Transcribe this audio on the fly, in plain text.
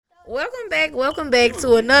Welcome back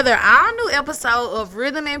to another all-new episode of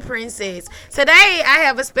Rhythm and Princess. Today, I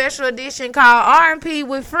have a special edition called R&P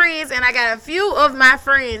with Friends, and I got a few of my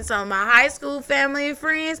friends, some of my high school family and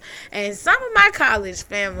friends, and some of my college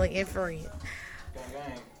family and friends.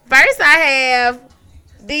 First, I have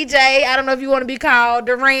DJ. I don't know if you want to be called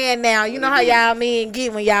Duran now. You know how y'all men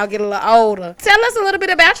get when y'all get a little older. Tell us a little bit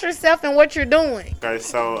about yourself and what you're doing. Okay,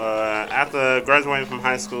 so after graduating from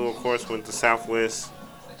high school, of course, went to Southwest.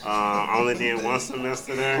 Only did one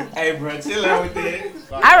semester there. Hey, bro, chill out with that.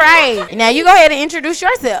 All right. Now, you go ahead and introduce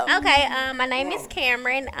yourself. Okay, my name is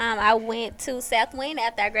Cameron. I went to Southwind.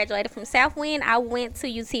 After I graduated from Southwind, I went to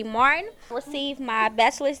UT Martin, received my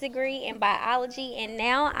bachelor's degree in biology, and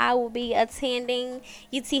now I will be attending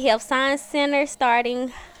UT Health Science Center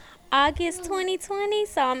starting August 2020.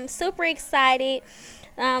 So I'm super excited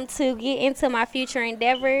to get into my future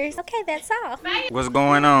endeavors. Okay, that's all. What's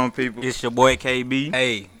going on, people? It's your boy KB.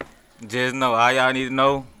 Hey, just know, all y'all need to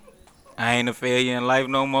know, I ain't a failure in life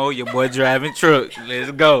no more. Your boy driving truck.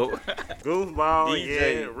 Let's go. Goofball,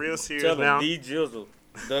 DJ. yeah, real serious Tell now. him D Jizzle,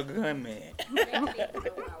 the gunman.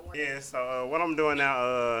 Yeah, so what I'm doing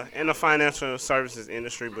now, in the financial services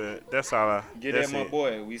industry, but that's all. Get that's that, my it.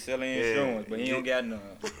 boy. We selling Yeah. insurance, but he don't got none.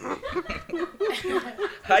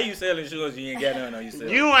 How you sell insurance? You ain't got none on yourself.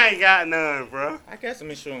 You ain't got none, bro. I got some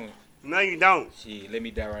insurance. No, you don't. Shit, let me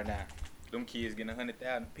die right now. Them kids getting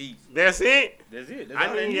 100,000 apiece. That's it. That's it. That's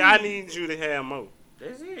all they I need you to have more.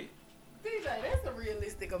 That's it. DJ, that's a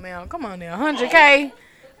realistic amount. Come on now, 100K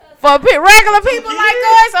for regular people like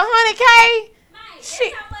us. 100K,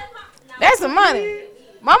 shit, that's some money.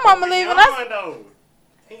 My mama leaving us. Though.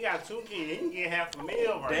 He got 2 kids. He can get half a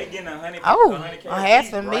meal They right. getting 100. Oh, 100K a half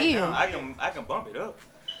apiece a right meal. now. I can bump it up.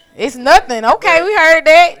 It's nothing. Okay, we heard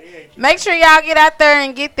that. Make sure y'all get out there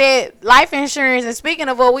and get that life insurance. And speaking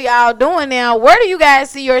of what we all doing now, where do you guys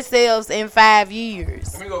see yourselves in 5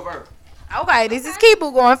 years? Let me go first. Okay, this is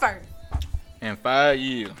Kibu going first. In 5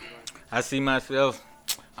 years, I see myself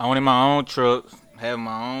owning my own trucks, having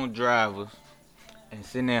my own drivers, and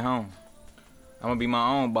sitting at home. I'm gonna be my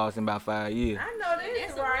own boss in about 5 years. I know this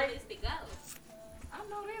That's a right. realistic goal. I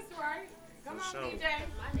know this right. Come For on, sure.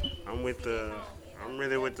 DJ. I'm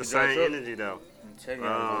really with the You got a same truck? energy though. Tell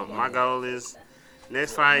y'all My goal is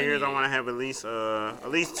next 5 years I want to have at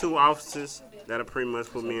least 2 offices that'll pretty much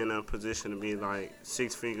put me in a position to be like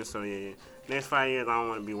 6 figures. So yeah, next 5 years I don't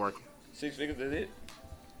want to be working. 6 figures, that's it?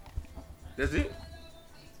 That's it?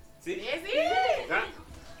 That's it.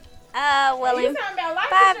 Well, You in talking about life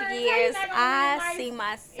 5 insurance, years, how you not gonna I be see like-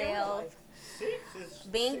 myself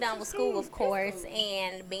being done with school, of course,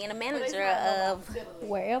 and being a manager of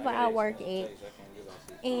wherever I work at,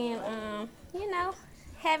 and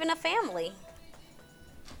having a family.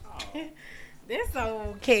 That's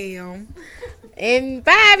so Cam. In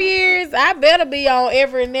 5 years, I better be on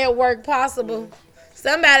every network possible.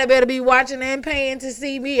 Somebody better be watching and paying to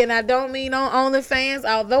see me, and I don't mean on OnlyFans,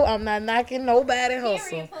 although I'm not knocking nobody hustle.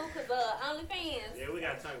 Period, fool, 'cause, OnlyFans. Yeah, we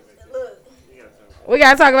gotta talk about that. Look, We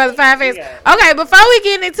gotta talk about the 5 fads. Okay, before we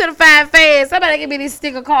get into the 5 fads, somebody give me these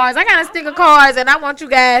sticker cards. I got a sticker cards, and I want you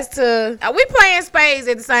guys to. We playing spades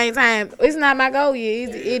at the same time. It's not my goal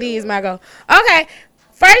yet. It is my goal. Okay,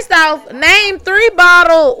 first off, name 3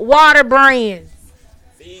 bottled water brands.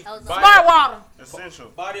 Smart water, Essential.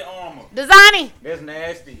 Body armor. Dasani. That's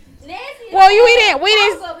nasty. nasty. Well,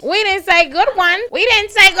 we didn't say good one. We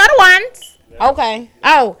didn't say good ones. Okay.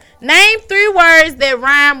 Oh, name 3 words that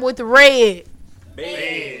rhyme with red.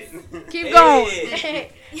 Bed. Keep going.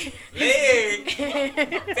 Leg.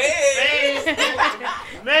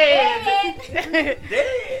 Bed.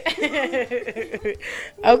 Dead.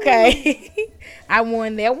 Okay. I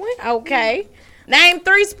won that one. Okay. Name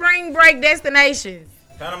 3 spring break destinations.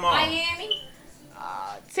 Panama. Miami,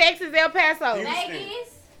 Texas, El Paso. Vegas,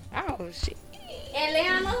 Oh, shit.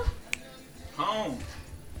 Atlanta. Home.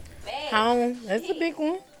 Bad. Home. That's a big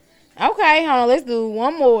one. Okay, hold on. Let's do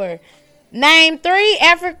one more. Name 3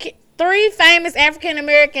 famous African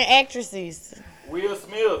American actresses. Will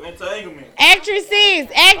Smith. Entanglement. Actresses.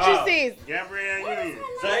 Gabrielle Union.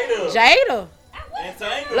 Jada. Jada.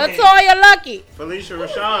 Entanglement. Latoya Lucky. Felicia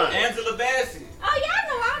Rashad. Angela Bassett. Oh, y'all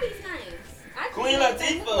know all these names. I just Queen know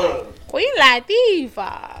Latifah. Queen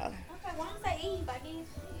Latifah. Okay, well, I'm gonna say Eve, I guess.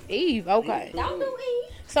 Eve. Okay. Don't do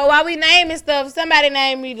Eve. So while we naming stuff, somebody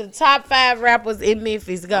name me the top 5 rappers in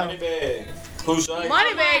Memphis. Go. Moneybag. Pusha.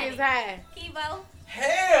 Moneybag is high. Kivo.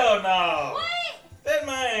 Hell no. What? That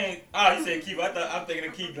man. Oh, you said Kivo. I'm thinking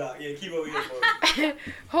of Key Glock. Yeah, Kivo here for it.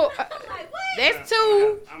 Like, what? That's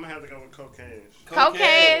 2. I'm gonna have to go with Cocaine.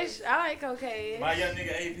 Cocash. I like Cocash. My young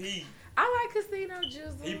nigga AP. I like Casino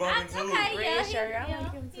Juice. He bumping too. Okay, Red yeah, shirt, I yeah,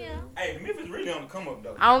 like him too. yeah. Hey, Memphis really on the come up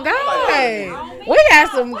though. On God. like- We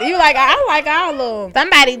got some. You like? I like all of them.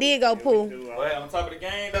 Somebody did go pool. Well, on top of the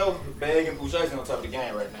game though, Bag and Pusha on top of the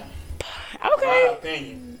game right now. My Okay.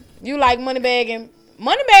 opinion. You like Moneybag and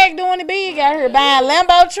Moneybag doing the big out here buying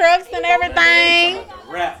Lambo trucks and everything.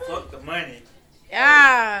 Rap, fuck the money.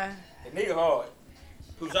 Yeah. The nigga hard.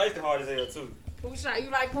 Pusha the hard as hell too. You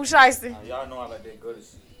like Pooh Shiesty? Y'all know I like that good as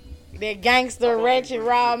shit. That gangster, ratchet,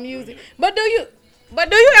 raw music. But do you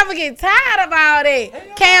ever get tired of all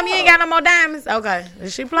that? Cam, you ain't got no more diamonds? Okay.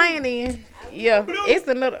 Is she playing then? Yeah. It's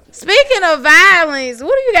another. Speaking of violence,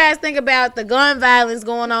 what do you guys think about the gun violence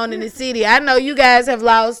going on in the city? I know you guys have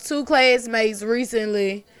lost 2 classmates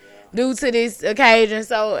recently due to this occasion.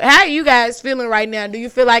 So how are you guys feeling right now? Do you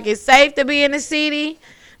feel like it's safe to be in the city?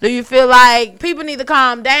 Do you feel like people need to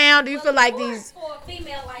calm down? Do you feel like these... For a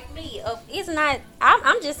female like me, it's not,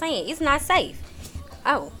 I'm just saying, it's not safe.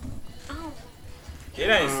 Oh. It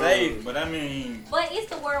ain't safe, but I mean, But it's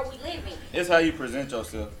the world we live in. it's how you present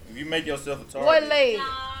yourself. If you make yourself a target, What leg?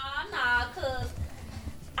 Nah, cause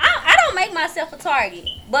I don't make myself a target.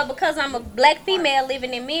 But because I'm a black female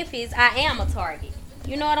living in Memphis, I am a target.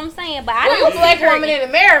 You know what I'm saying? But I Well, you don't a black see her- woman in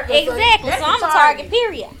America. Exactly. So I'm a target,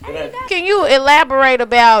 period. It ain't- Can you elaborate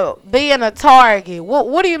about being a target?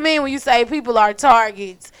 What do you mean when you say people are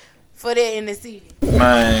targets for that in the city?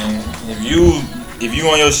 man, if you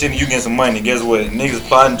on your shit and you get some money, guess what? Niggas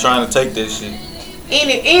plotting trying to take that shit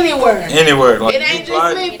Anywhere. anywhere. Like It if you ain't just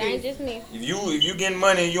plotting- me. It ain't just me. If you getting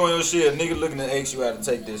money and you on your shit, a nigga looking to ask you how to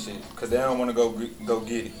take that shit because they don't want to go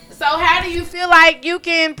get it. So how do you feel like you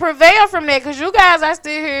can prevail from that? Because you guys are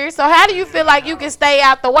still here. So how do you feel like you can stay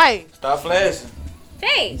out the way? Stop flashing.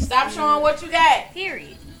 Face. Stop showing what you got.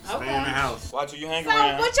 Period. Stay in the house. Watch who you hang So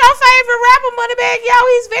around. what's your favorite rapper, Moneybag Yo?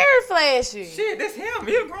 He's very flashy. Shit, that's him.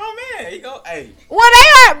 He a grown man. He go, hey. Well,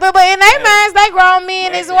 they are, but in their minds, they grown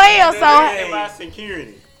men as well. Money So, can buy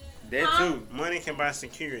security. That too. Money can buy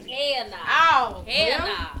security. Hell nah. oh, Hell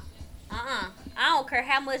nah. I don't care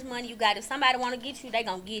how much money you got. If somebody want to get you, they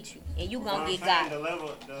gonna get you, and you gonna get got. The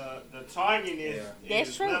level, the target is That's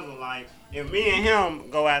is true. level. Like if me and him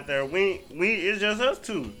go out there, we it's just us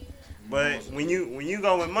two. But when you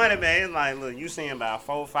go with Moneybag, it's like, look, you seeing about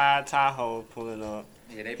 4 or 5 Tahoes pulling up.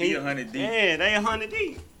 Yeah, they be 100 deep. Yeah, they 100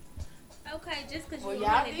 deep. Okay, just because Well, you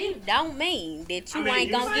y'all want it don't mean that you I mean, ain't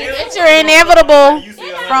you gonna say get it. it. you're inevitable. You see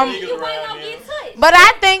Yeah, 100 from- niggas you ain't around gonna there. get touched. But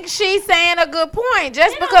I think she's saying a good point.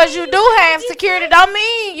 Just because you do have security don't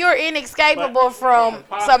mean you're inescapable from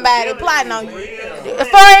somebody plotting on you.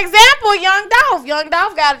 For example, Young Dolph. Young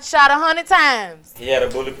Dolph got shot 100 times. He had a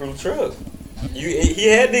bulletproof truck. He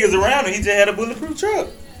had niggas around him. He just had a bulletproof truck.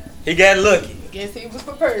 He got lucky. Guess he was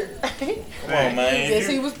prepared. Come on, man. Yes,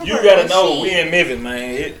 he was You prepared. gotta know Shit. we in Memphis, man.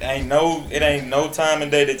 It ain't no time and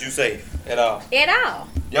day that you safe at all. At all.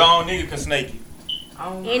 Your own nigga can snake you.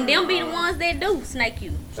 And them be the ones that do snake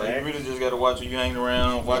you. So you really just gotta watch who you hang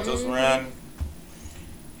around, watch your surroundings.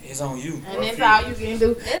 It's on you. And that's all you can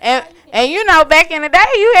do. And you know, back in the day,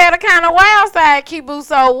 you had a kind of wild side, Kibu.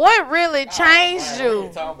 So what really changed you?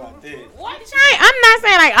 Talk about this. What changed? I'm not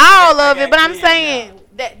saying like all of it, but I'm saying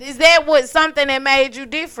that is that what something that made you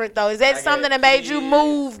different though? Is that got something that made you kids.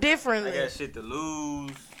 move I differently? got shit to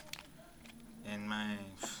lose. And man,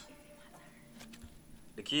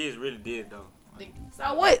 the kids really did though.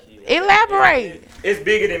 So what? Elaborate. It's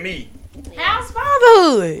bigger than me. How's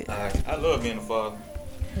fatherhood? I love being a father.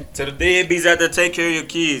 To the deadbeats out there, take care of your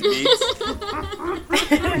kids, bitch.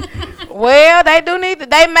 Well, they do need to.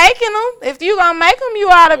 They making them. If you gonna make them, you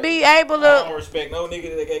ought to be able I don't to. respect no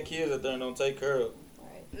nigga that got kids out there and don't take care of.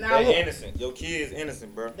 Now, They innocent. Your kids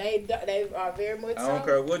innocent, bro. they are very much. I don't so.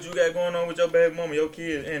 care what you got going on with your baby mama. Your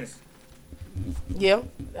kids innocent. Yeah,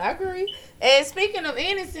 I agree. And speaking of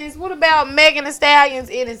innocence, what about Megan Thee Stallion's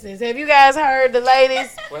innocence? Have you guys heard the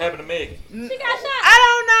latest? What happened to Megan? She got shot. I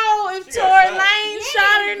don't know if She got Tory shot. Lanez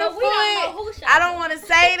shot her in the but we don't know foot. who shot I don't want to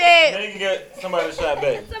say that. Megan got somebody shot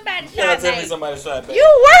back. Somebody You gotta shot tell me Nate. somebody shot back.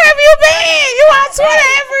 Where have you been? You on Twitter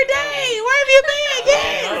every day. Where have you been?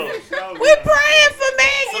 Yes. We praying for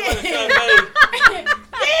Somebody shot Megan. back.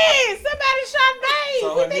 Yes, somebody shot Babe. So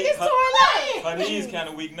We her think knee- it's Tory Lanez. Her knees kind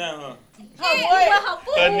of weak now, huh? Her Yeah, what? well, her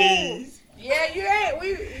foot. Her knees. Yeah, you ain't.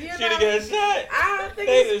 You Should know, have got shot. I don't think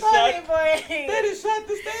They it's done funny, shot- but They done shot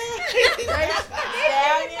the They stallion.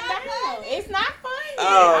 Stallion down. It's not funny.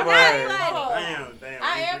 Oh, I'm man. not funny. Damn.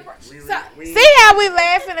 I am. We See how we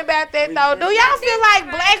laughing about that though? Do y'all feel like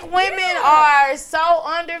black women are so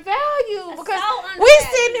undervalued? Because So we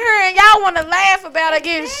sitting here and y'all want to laugh about her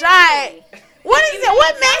getting shot. What is it?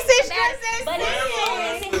 What message does that But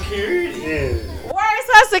send? Security. Yeah. Where's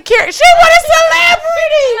her security. She was a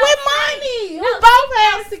celebrity with money. We both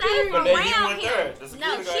have security. But then you around went there. him. The security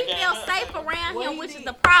No, guard she came feels there. safe around What him, he which is did?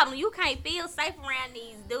 the problem. You can't feel safe around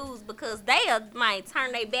these dudes because they'll might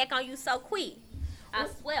turn their back on you so quick. I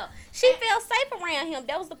swear. She feels safe around him.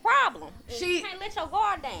 That was the problem. You can't let your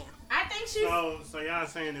guard down. I think she. So y'all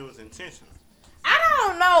saying it was intentional? I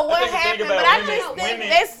don't know what think the thing happened, about but I women- just think women-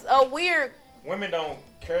 that's a weird. Women don't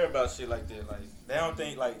care about shit like that. Like they don't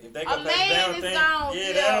think like if they go A past, man they don't is think. gone, Yeah,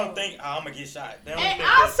 yeah. they don't think I'm gonna get shot. They don't And think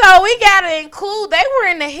that. also, we gotta include they were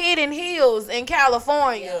in the Hidden Hills in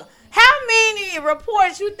California. How many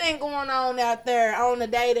reports you think going on out there on the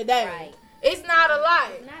day to day? Right. It's not a lot.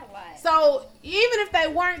 Not a lot. So even if they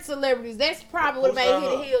weren't celebrities, that's probably would have made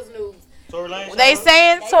Hidden Hills news. Tory Lanez They shot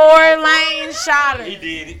saying Tory Lane shot her? her. He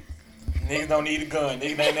did it. Niggas don't need a gun.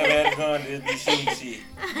 Niggas ain't never had a gun. They just be shooting shit.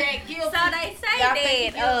 That guilty. So they say Y'all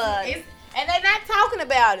think that he guilty? And they're not talking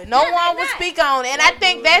about it. No Yeah, one they will not. speak on it. And I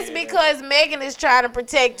think that's because Megan is trying to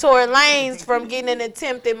protect Tory Lanez from getting an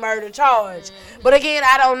attempted murder charge. But again,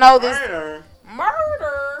 I don't know this. Murder.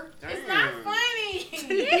 Murder? It's not Damn.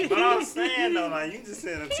 funny. But I'm saying though, like you just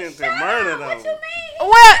said attempted murder though. What you mean?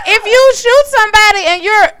 Well, if you shoot somebody and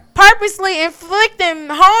you're purposely inflicting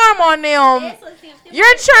harm on them, That's attempted you're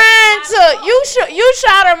murder. trying to you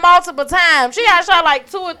shot her multiple times. She got shot like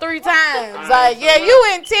 2 or 3 times. Like, yeah,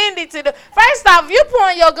 you intended to do. First off, you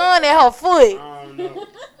pointing your gun at her foot. No.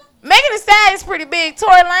 Megan Thee Stallion's pretty big.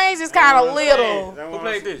 Tory Lanez is kind of little. Who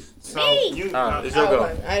played this? So Me. you. It's your go.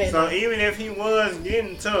 I didn't So know. even if he was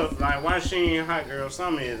getting tough, like why she ain't hot girl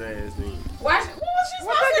some of his ass then? What was she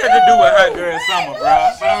What supposed that got to do with hot girl summer, bro?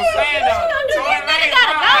 But I'm saying This though, Tory nigga Lanez got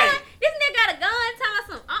a my gun. height. This nigga got a gun. Tell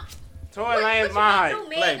me some. Tory What Lanez you my gonna height. do,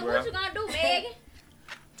 Play, Megan? bro. What you gonna do, Megan?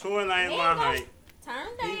 Tory Lanez Man, my go height. Turn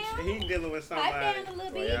down. He dealing with Pipe somebody. down a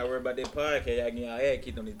little Well, bit. y'all worry about that podcast. Y'all get y'all head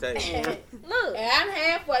kicked on the table. Look. And I'm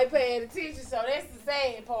halfway paying attention, so that's the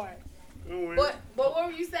sad part. But what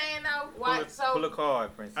were you saying though? Why? Pull a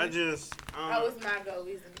card, princess. I just, Oh, it's my goal,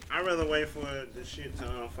 isn't it? I'd rather wait for the shit to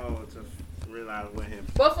unfold to realize what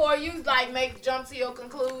happened. Before you like jump to your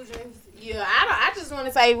conclusions, yeah, I just want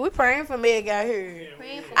to say we praying for Meg out here.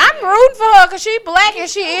 Praying for I'm Meg. rooting for her because she black and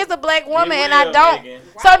she is a black woman, and I don't.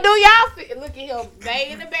 So do y'all feel? Look at him,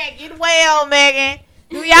 Meg in the back. Get well, Megan.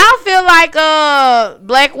 Do y'all feel like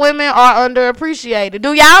black women are underappreciated?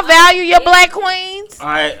 Do y'all value your black queens?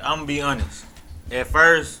 Alright, I'm gonna be honest. At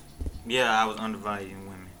first, yeah, I was undervaluing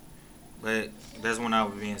women. But that's when I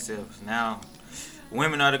was being selfish. Now,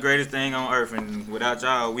 women are the greatest thing on earth, and without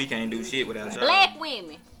y'all, we can't do shit without y'all. Black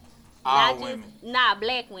women. All Not women. Just, nah,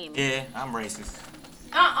 black women. Yeah, I'm racist.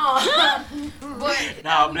 But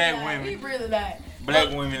No, black he women. really not. Black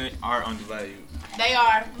women are undervalued. They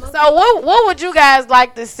are. So what would you guys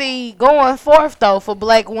like to see going forth though for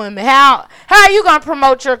black women? How are you gonna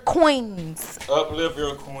promote your queens? Uplift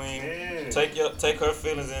your queen. Yeah. Take her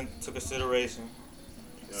feelings into consideration.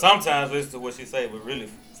 Sometimes listen to what she say, but really,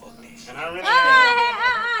 fuck that shit. And I really,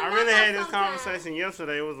 I I really had this conversation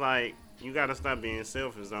yesterday. It was like, you gotta stop being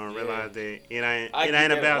selfish though and realize that it I ain't get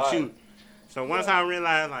that a about lot. you. So once I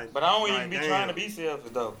realized like, But I don't like, even be damn, trying to be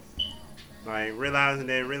selfish though. like realizing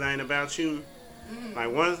that it really ain't about you.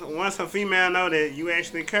 Like once a female know that you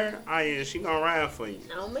actually care, oh yeah, she gonna ride for you.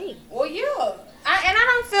 On me. Well, yeah. I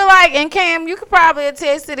don't feel like, and Cam, you could probably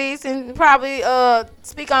attest to these and probably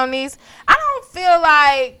speak on these. I don't feel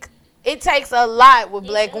like it takes a lot with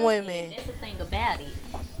black women. That's the thing about it.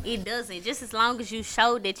 It doesn't. Just as long as you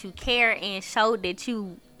show that you care and show that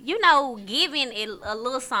you giving it a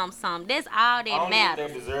little something. That's all I that don't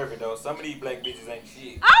matters. think they deserve it though. Some of these black bitches ain't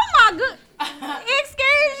shit. Oh my good.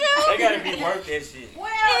 Excuse you. They gotta be worth that shit.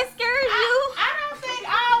 Well, Excuse you. I don't think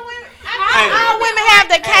all women. All women have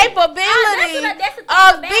the capability that's the thing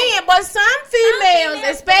of about being, it. but some females,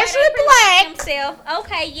 especially black, themselves.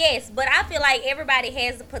 Okay, yes, but I feel like everybody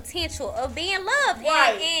has the potential of being loved,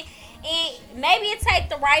 Right. and maybe it take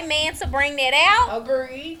the right man to bring that out.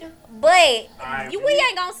 agreed. But Alright, we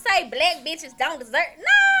ain't gonna say black bitches don't deserve.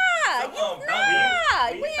 Nah, Some of them nah,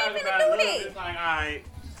 When we you ain't talk finna about do love, that. it's like, alright,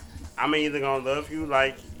 I'm either gonna love you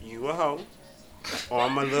like you a hoe, or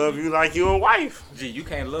I'm gonna love you like you a wife. Gee, you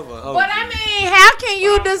can't love a hoe. But I mean, how can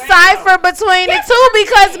you What I'm saying, decipher between the two?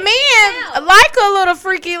 Because men like a little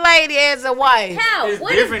freaky lady as a wife. How? it's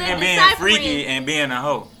What is different the than being deciphering? freaky and being a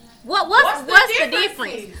hoe. What's the difference?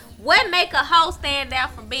 difference? What make a hoe stand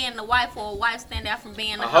out from being a wife, or a wife stand out from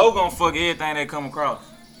being a A hoe? hoe gonna fuck everything that come across.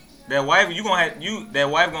 That wife, that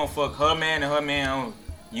wife gonna fuck her man and her man only.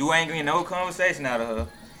 You ain't getting no conversation out of her.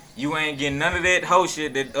 You ain't getting none of that hoe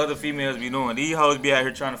shit that other females be doing. These hoes be out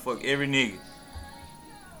here trying to fuck every nigga.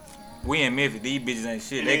 We in Memphis, these bitches ain't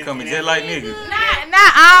shit. They coming just like niggas. Nah,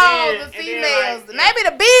 not all the And then, females. like, Maybe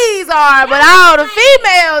the bees are, but all the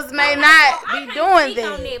females may not be doing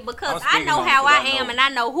that. Because I'm I speaking know on how what I I know. am and I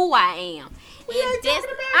know who I am. And just,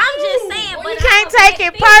 I'm just saying, Well, but you can't I'm a take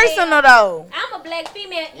black it personal female. though. I'm a black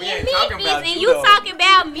female We in ain't talking Memphis, about and you, you though. talking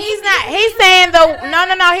about me. He's not. He's saying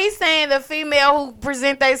the no. He's saying the female who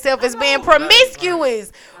present themselves as being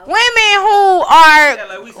promiscuous. Women who are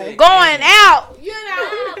like we said, going Candy. out. You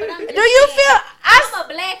know, but I'm just Do you saying, feel? I'm a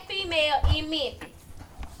black female in Memphis.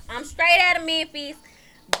 I'm straight out of Memphis.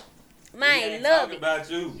 We Man, ain't love talking it. about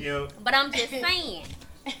you. Yeah. But I'm just saying.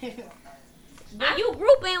 When you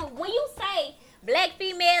when you say black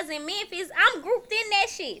females in Memphis, I'm grouped in that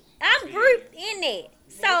shit. I'm grouped in that.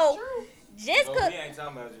 So just Oh, cause we ain't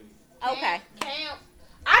talking about you. okay.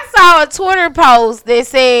 I saw a Twitter post that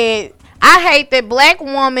said, "I hate that black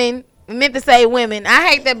woman." Meant to say women. I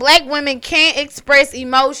hate that black women can't express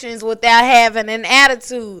emotions without having an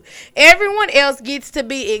attitude. Everyone else gets to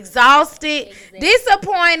be exhausted,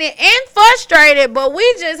 disappointed, and frustrated, but we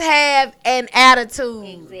just have an attitude.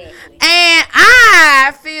 Exactly. And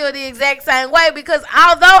I feel the exact same way because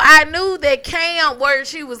although I knew that Cam, where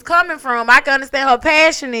she was coming from, I can understand her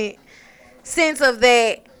passionate sense of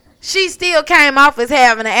that. She still came off as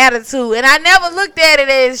having an attitude. And I never looked at it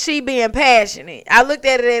as she being passionate. I looked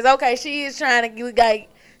at it as, okay, she is trying to, like,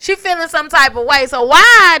 she feeling some type of way. So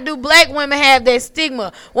why do black women have that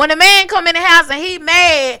stigma? When a man come in the house and he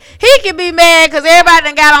mad, he can be mad because everybody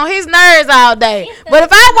done got on his nerves all day. But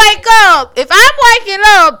if I'm waking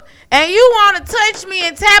up and you want to touch me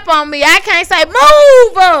and tap on me, I can't say,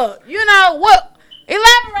 move up. You know what?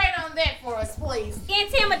 Elaborate on that for us, please.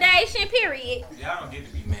 Intimidation, period. Y'all don't get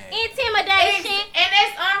to be mad. Intimidation. And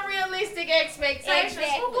that's unrealistic expectations for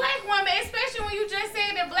Exactly. black women, especially when you just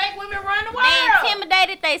said that black women run the They world.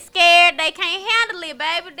 intimidated, they scared, they can't handle it,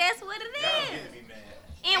 baby. That's what it Y'all don't get is. to be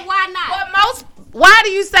mad. And why not? But why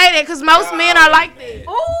do you say that? Because most men are like that.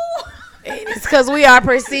 Ooh. It's because we are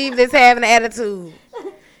perceived as having an attitude.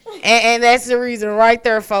 And that's the reason right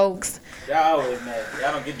there, folks. Y'all always mad.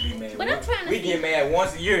 Y'all don't get to be mad. But I'm trying to we see- get mad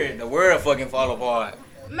once a year. The world fucking fall apart.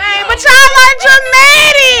 Man, but y'all are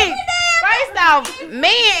dramatic. First off,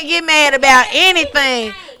 men get mad about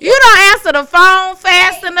anything. You don't answer the phone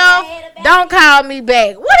fast enough, don't call me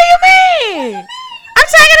back. What do you mean? I'm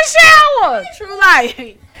taking a shower. True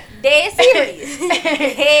life. Dead serious.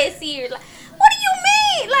 Dead serious. Like, what do you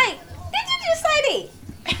mean? Like, did you just say that?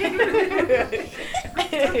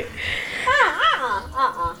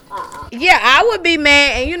 Yeah, I would be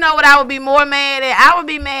mad, and you know what I would be more mad at? I would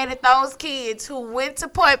be mad at those kids who went to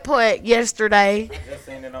Putt Putt yesterday Just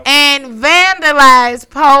saying it on. and vandalized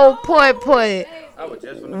Putt Putt. I was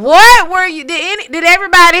just finna- What were you? Did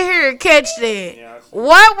everybody here catch that? Yeah, I see.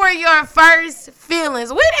 What were your first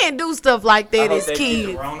feelings? We didn't do stuff like I that hope as they get the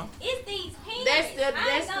kids. Rona. It's these parents. That's the- I ain't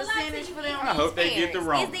that's gonna the lie to sentence you, for them. it's I hope these they get the parents.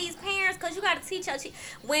 wrong. It's these parents because you got to teach your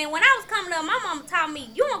when I was coming up, my mama taught me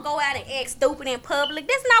you don't go out and act stupid in public.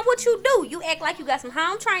 That's not what you do. You act like you got some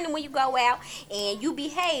home training when you go out and you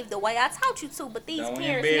behave the way I taught you to. But these Don't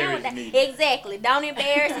parents embarrass nowadays, me. exactly, don't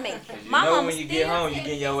embarrass me. You My know mama when you get still home, you tell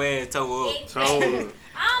get me- your ass toe up. Exactly.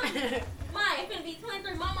 It's gonna be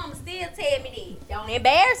 23. My mama still tell me that. Don't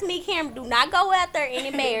embarrass me, Cameron. Do not go out there and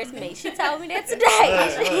embarrass me. She told me that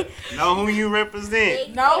today. Know who you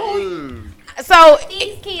represent. No. So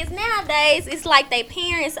These kids nowadays, it's like their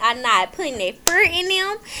parents are not putting their fear in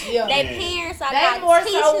them. yeah. Their parents are They not more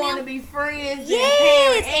teaching so want to them. be friends Yes, than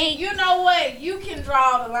parents. and- And you know what? You can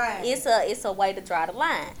draw the line. It's a way to draw the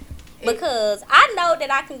line. Because I know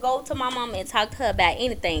that I can go to my mama and talk to her about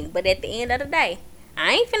anything. But at the end of the day,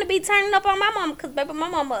 I ain't finna be turning up on my mama. Because, baby, my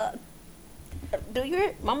mama... Do you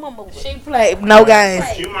hear? My mama... She played no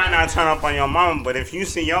games. You might not turn up on your mama, but if you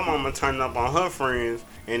see your mama turning up on her friends,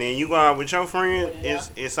 and then you go out with your friend,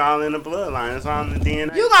 it's all in the bloodline. It's all in the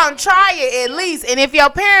DNA. You gonna try it at least, and if your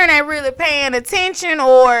parent ain't really paying attention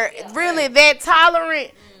or really that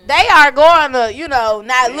tolerant, they are going to,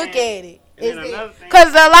 not look at it. And then another thing-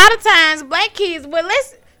 Because a lot of times black kids,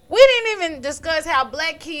 we didn't even discuss how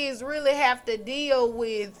black kids really have to deal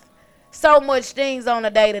with so much things on a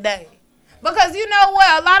day-to-day. Because you know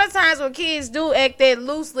what? A lot of times when kids do act that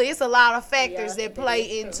loosely, it's a lot of factors that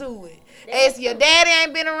play into it. As your daddy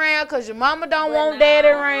ain't been around because your mama don't want daddy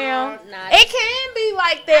around. It can be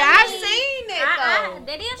like that. I've seen it though.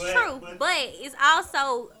 That is But- true, but- but it's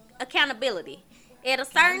also accountability. At a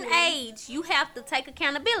certain age, you have to take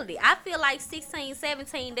accountability. I feel like 16,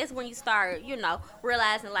 17, that's when you start,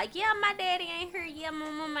 realizing like, yeah, my daddy ain't here, yeah, my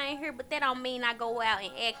mama ain't here, but that don't mean I go out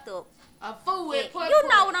and act up. A fool with You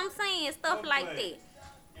know what I'm saying? Stuff like that.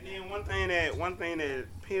 And then one thing that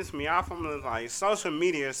pissed me off from is like social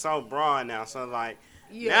media is so broad now. So like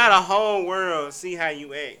Yeah. Now the whole world see how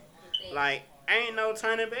you act. Like, ain't no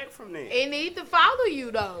turning back from that. It needs to follow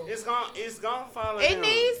you though. It's gonna follow It them.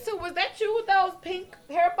 needs to. Was that you with those pink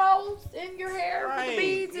hair bows in your hair with the Right.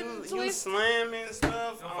 beads and the You twists? slamming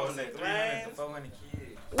stuff Them on folks the say 300 glass. to 400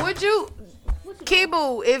 kids. Would you,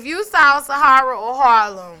 Kibu, if you saw Sahara or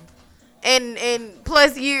Harlem, and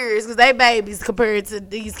plus years, because they babies compared to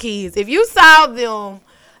these kids, if you saw them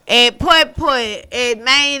at Putt at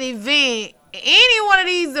Main Event, any one of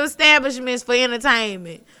these establishments for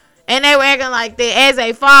entertainment, and they were acting like that as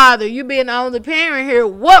a father, you being the only parent here,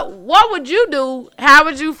 what would you do? How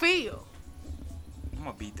would you feel? I'm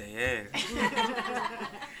gonna beat their ass.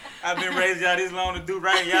 I've been raising y'all this long to do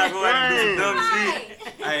right. Y'all go out and do some dumb shit.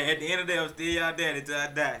 Hey, at the end of the day, I'm still y'all daddy till I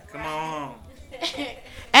die. Come on home.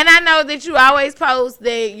 And I know that you always post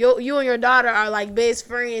that you and your daughter are like best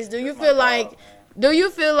friends. Do you feel like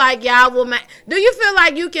y'all will? Do you feel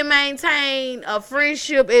like you can maintain a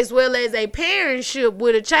friendship as well as a parentship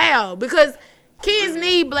with a child? Because kids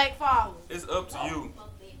need black fathers. It's up to you.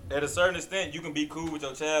 At a certain extent, you can be cool with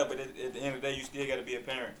your child, but at the end of the day, you still gotta be a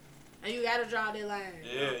parent. And you gotta draw that line.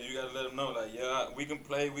 Yeah, you gotta let them know, like, yeah, we can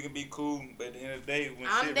play, we can be cool, but at the end of the day, when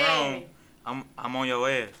I'm shit daddy. wrong, I'm on your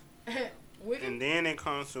ass. And then it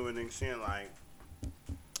comes to an extent like,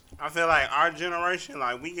 I feel like our generation,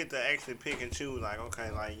 like, we get to actually pick and choose. Like, okay,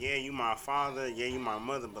 like, yeah, you my father, yeah, you my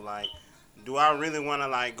mother, but like, do I really want to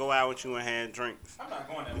like go out with you and have drinks? I'm not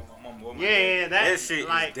going there with my mama. With my Yeah, dad. that That shit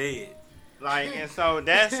like, is dead. like, and so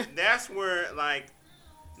that's where like.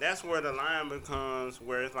 That's where the line becomes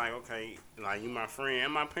where it's like, okay, like you my friend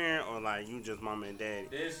and my parent, or like you just mama and daddy.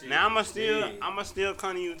 That shit Now is dead. I'ma still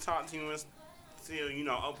come to you, talk to you, and still, you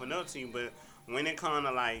know, open up to you. But when it come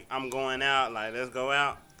to like I'm going out, like let's go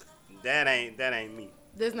out, that ain't me.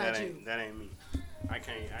 That's not that you. ain't, that ain't me. I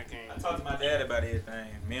can't. I talked to my dad about everything.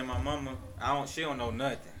 Me and my mama, she don't know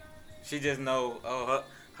nothing. She just know,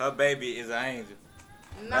 her baby is an angel.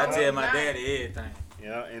 No, I tell my not. daddy everything.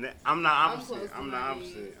 Yeah, and I'm not I'm opposite. close to I'm my not dad.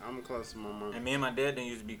 opposite. I'm close to my mom. And me and my dad didn't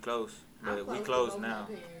used to be close, but I'm we to close both now. my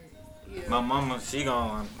parents. Yeah. My mama, she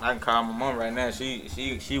gone. I can call my mom right now.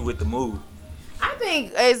 She with the move. I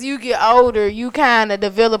think as you get older, you kind of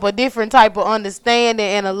develop a different type of understanding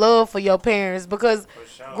and a love for your parents, because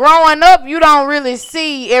growing up, you don't really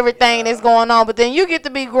see everything that's going on, but then you get to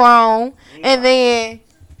be grown, and then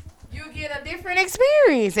you get a different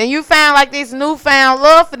experience, and you find like this newfound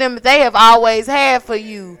love for them that they have always had for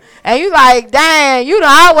you, and you like, dang, you done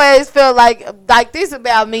always felt like this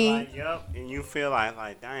about me. Like, yep. And you feel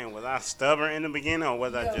like, dang, was I stubborn in the beginning, or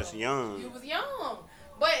was I just young? You was young.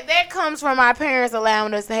 But that comes from our parents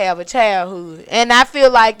allowing us to have a childhood. And I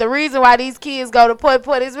feel like the reason why these kids go to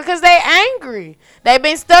Putt is because they angry. They've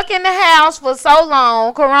been stuck in the house for so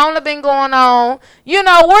long. Corona been going on. You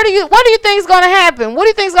know, what do you think is going to happen? What do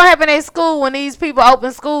you think is going to happen at school when these people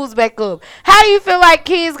open schools back up? How do you feel like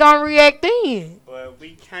kids going to react then? But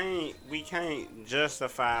we can't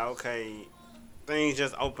justify, okay, things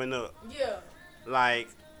just open up. Yeah. Like,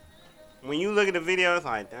 when you look at the video, it's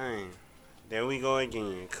like, dang, there we go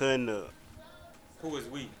again, cutting up. Who is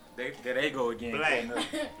we? There they go again. Black.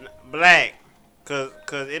 Black.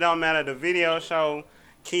 Cause it don't matter. The video show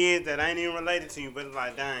kids that ain't even related to you, but it's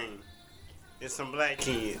like, dang, it's some black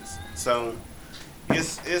kids. So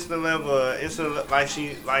it's the level of,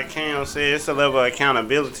 like Cam said, it's a level of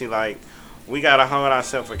accountability. Like, we gotta hold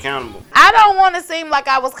ourselves accountable. I don't want to seem like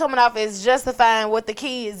I was coming off as justifying what the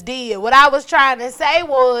kids did. What I was trying to say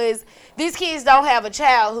was these kids don't have a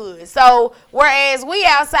childhood. So whereas we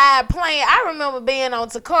outside playing, I remember being on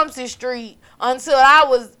Tecumseh Street until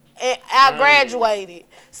I graduated.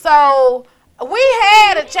 So we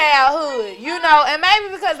had a childhood, you know, and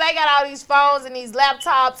maybe because they got all these phones and these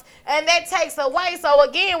laptops, and that takes away. So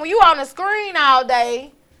again, when you on the screen all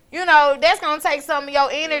day, you know, that's going to take some of your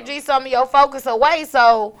energy, some of your focus away.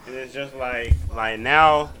 So And it's just like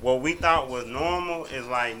now, what we thought was normal is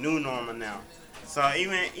like new normal now. So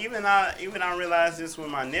even I realized this with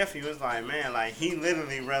my nephew. It's like, man, like he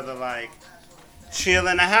literally rather like chill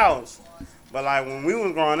in the house. But like when we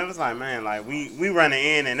was growing up, it's like, man, like we running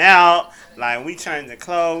in and out, like we change the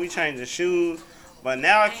clothes, we change the shoes. But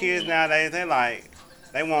now kids nowadays, they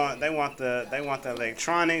want the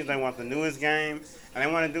electronics, they want the newest game, and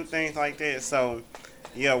they want to do things like that. So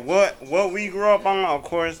yeah, what we grew up on, of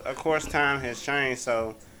course, time has changed.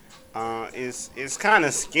 So it's kind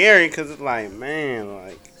of scary because it's like, man,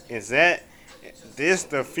 like is this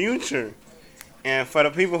the future? And for the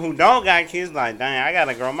people who don't got kids, like, dang, I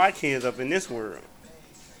gotta grow my kids up in this world.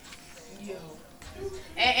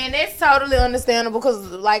 And that's totally understandable because,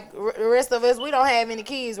 like, the rest of us, we don't have any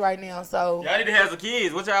kids right now. So Y'all need to have some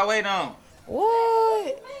kids. What y'all waiting on?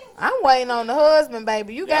 What? I'm waiting on the husband,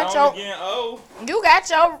 baby. You got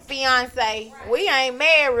your fiance. We ain't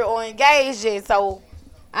married or engaged yet, so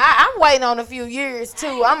I'm waiting on a few years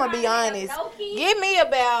too. I'm gonna be honest. Give me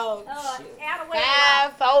about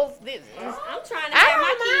 5, 4. I'm trying to have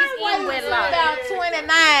my kids in wedlock. About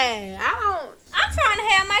 29. I'm trying to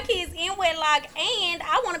have my kids in wedlock, and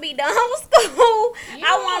I want to be done with school. Yeah.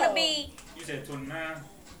 I want to be. You said 29?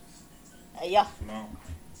 Yeah. No.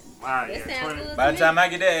 All right, That yeah, sounds 20. good. By the time I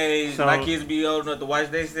get that age, So- my kids be old enough to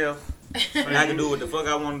watch themselves. And I can do what the fuck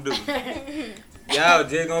I want to do. Y'all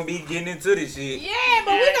just gonna be getting into this shit. Yeah,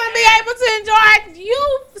 but we're gonna be able to enjoy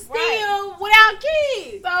you still without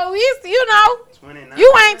kids. So it's 29.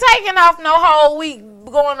 you ain't taking off no whole week,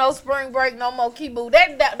 going no spring break, no more kibbutz.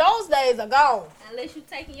 Those days are gone. Unless you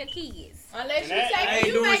taking your kids. Unless you I take ain't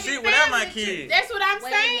you doing making shit without my family kids. That's what I'm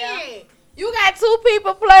Well, saying. You got 2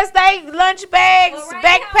 people plus they lunch bags, Well,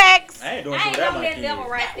 right backpacks. I ain't doing I shit ain't without on my that level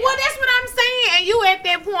kids. right there. Well, that's what I'm saying. And you at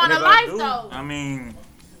that point And of if I life do, though. I mean,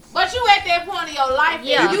 But you at that point of your life.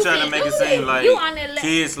 Yeah. that you trying to can make it do seem that. like You on that level.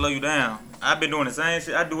 kids slow you down. I've been doing the same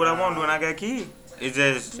shit. I do what I want to do when I got kids. It's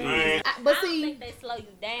just, Man. But I don't see, think they slow you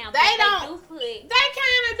down. They but don't. They do put. they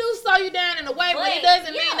kind of do slow you down in a way, but it But,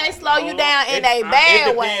 doesn't yeah. mean they slow you Oh, down in a it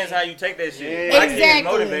bad way. depends how you take that shit. Yeah. My kids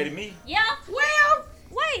Exactly. motivated me. Yeah. Well,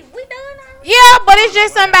 Wait, we done already? yeah, but it's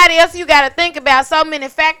just somebody else you got to think about. So many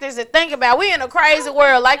factors to think about. We in a crazy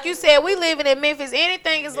world. Like you said, we living in Memphis.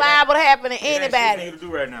 Anything is liable to happen to It ain't shit for anybody. you to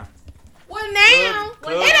do right now. Well, now,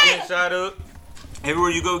 Clubs it getting ain't. shot up.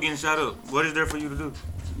 Everywhere you go, getting shot up. What is there for you to do?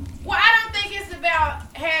 Well, I don't think it's about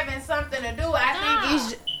having something to do. I think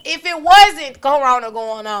it's if it wasn't Corona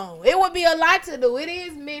going on, it would be a lot to do. It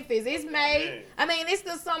is Memphis. It's May. I mean, it's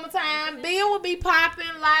the summertime. Bill would be popping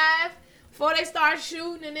live before they start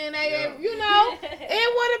shooting, and then they, it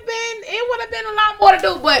would have been a lot more to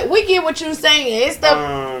do. But we get what you're saying. It's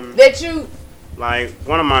the that you. Like,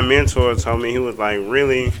 one of my mentors told me, he was like,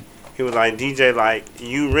 DJ, like,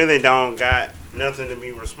 you really don't got nothing to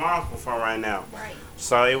be responsible for right now. Right.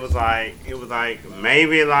 So it was like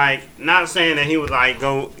maybe like, not saying that he was like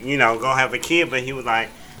go have a kid, but he was like,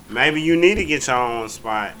 maybe you need to get your own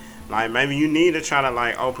spot. Like, maybe you need to try to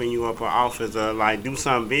like open you up an office or like do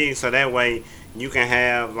something big, so that way you can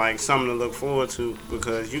have like something to look forward to,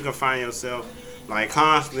 because you can find yourself like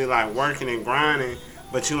constantly like working and grinding,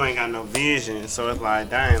 but you ain't got no vision. So it's like,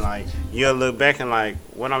 dang, like you'll look back and like,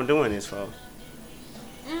 what I'm doing this for?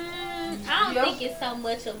 I don't think it's so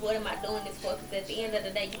much of what am I doing this for, because at the end of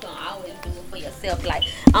the day, you're going to always do it for yourself. Like,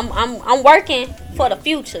 I'm working for the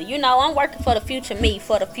future, I'm working for the future me,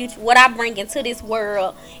 for the future, what I bring into this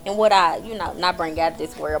world, and what I, not bring out of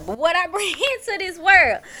this world, but what I bring into this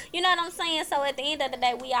world, you know what I'm saying? So at the end of the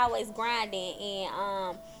day, we always grinding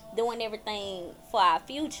and doing everything for our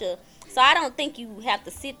future. So I don't think you have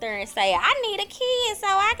to sit there and say, I need a kid so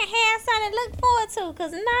I can have something to look forward to.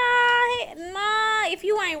 Because, nah, if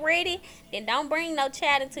you ain't ready, then don't bring no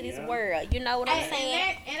child into this world. You know what I'm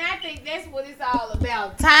saying? And I think that's what it's all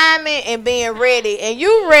about. Timing and being ready. And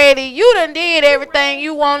you ready. You done did everything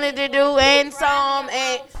you wanted to do and some.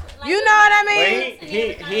 And you know what I mean?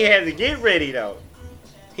 But he had to get ready though.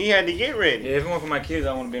 He had to get ready. Yeah, if it weren't for my kids,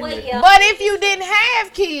 I want to be ready. Yeah. But if you didn't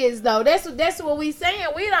have kids, though, that's what we saying.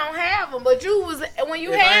 We don't have them, but you was when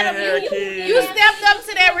you If I had ain't them, had you kids. stepped up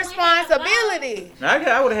to that responsibility. Now,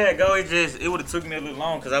 I would have had go. It would have took me a little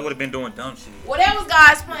long because I would have been doing dumb shit. Well, that was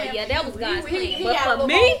God's plan. Yeah, that was God's He plan. But got a for little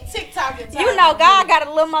me, more TikTok and time. God got a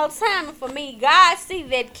little more time for me. God see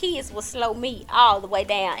that kids will slow me all the way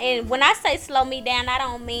down. And when I say slow me down, I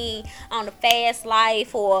don't mean on the fast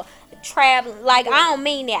life or traveling. Like, I don't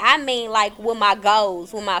mean that. I mean like with my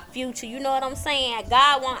goals, with my future. You know what I'm saying?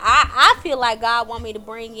 I feel like God want me to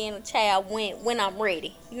bring in a child when I'm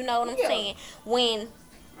ready. You know what I'm saying? When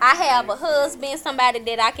I have a husband, somebody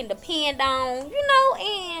that I can depend on,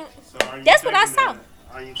 and So that's what I saw.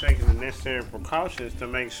 Are you taking the necessary precautions to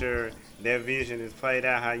make sure that vision is played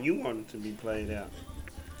out how you want it to be played out?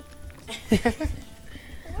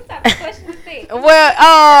 What type of question is that? Well,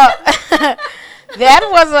 that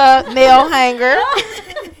was a nail hanger.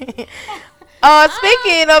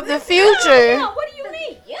 Speaking of the future. What do you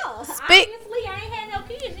mean? Yeah, Speak- obviously I ain't had no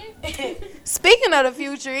kids yet. Speaking of the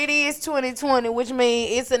future, it is 2020, which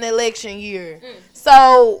means it's an election year.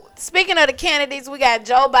 So, speaking of the candidates, we got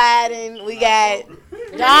Joe Biden, we got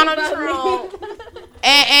Donald Trump,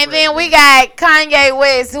 and then we got Kanye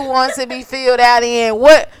West, who wants to be filled out in.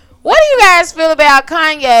 What do you guys feel about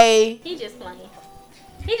Kanye? He just playing.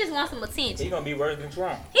 He just wants some He attention. gonna be worse than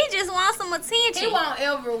Trump. He just wants some attention. He won't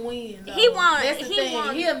ever win. Though. He won't. That's the he thing.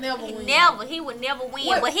 won't. He'll never he win. He would never win.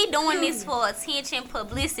 What? But he doing this for attention,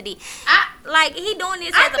 publicity. I He doing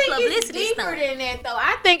this I as a think it's publicity deeper stunt. than that, though.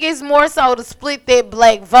 I think it's more so to split that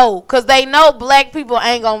black vote, because they know black people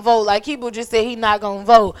ain't gonna vote. Like Kibu just said, he not gonna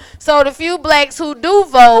vote. So the few blacks who do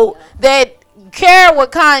vote that care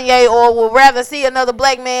what Kanye or would rather see another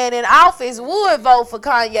black man in office would vote for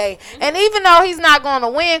Kanye. And even though he's not going to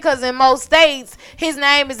win, because in most states his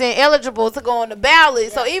name is ineligible to go on the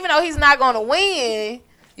ballot, so even though he's not going to win,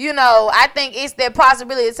 you know, I think it's that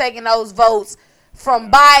possibility of taking those votes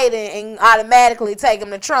from Biden and automatically take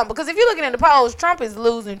them to Trump. Because if you're looking at the polls, Trump is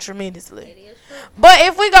losing tremendously. But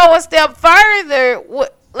if we go a step further,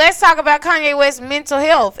 let's talk about Kanye West's mental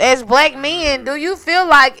health. As black men, do you feel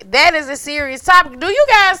like that is a serious topic? Do you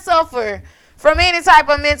guys suffer from any type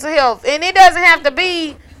of mental health? And it doesn't have to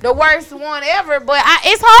be the worst one ever, but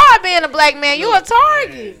it's hard being a black man. You a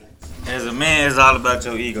target. As a man, it's all about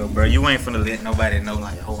your ego, bro. You ain't finna let nobody know,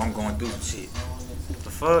 like, oh, I'm going through some shit. The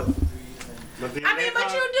fuck? But I mean,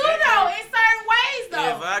 but you do though, in certain ways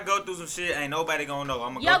though. If I go through some shit, ain't nobody gonna know.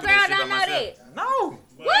 I'm gonna Your go through girl that shit don't by know myself. that. No.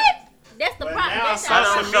 What? That's the But problem. now That's I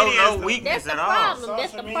social don't show media no is the- weakness That's the at all. problem.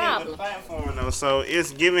 That's the Social media is problem. the platform, though, so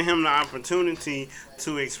it's giving him the opportunity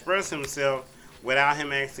to express himself without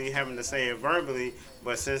him actually having to say it verbally.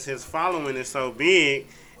 But since his following is so big,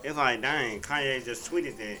 it's like, dang, Kanye just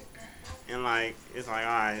tweeted that, and like, it's like,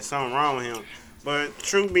 all right, something wrong with him. But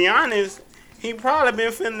truth be honest, he probably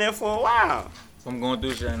been feeling that for a while. If I'm going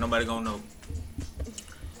through shit, ain't nobody gonna know.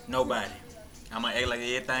 Nobody. I'm gonna act like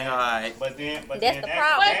everything alright. But then, That's the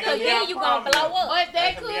problem. Because then you gonna blow up. But that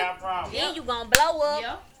That could be our problem. Then you gonna blow up.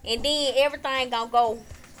 Yeah. And then everything gonna go.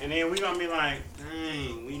 And then we gonna be like,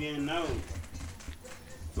 dang, we didn't know.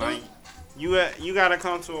 Like, you gotta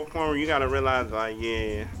come to a point where you gotta realize, like,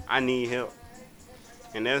 yeah, I need help.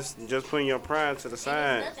 And that's just putting your pride to the There's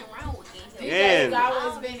side. nothing wrong with it. Yeah. He's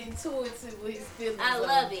always been intuitive with his feelings. I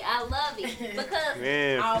love it. I love it. Because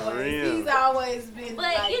Yeah, for Always. real. He's always been. But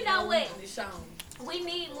like, you know what? Shown. we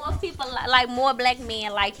need more people like more black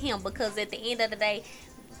men like him, because at the end of the day,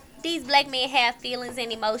 these black men have feelings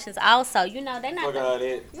and emotions also. You know, they're not. Fuck all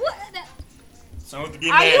that. What? Soon as you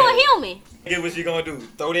get Are mad, you a human? Get what you gonna do?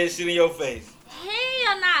 Throw that shit in your face.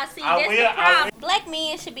 Hell nah. See, I that's will- the I problem. Black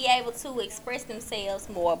men should be able to express themselves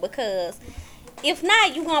more, because if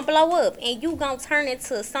not, you gonna blow up and you gonna turn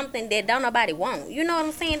into something that don't nobody want. You know what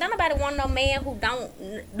I'm saying? Don't nobody want no man who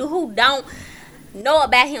don't know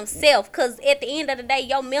about himself. Cause at the end of the day,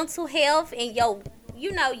 your mental health and your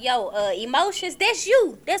emotions, that's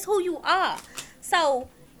you. That's who you are. So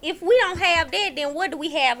if we don't have that, then what do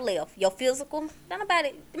we have left? Your physical? Don't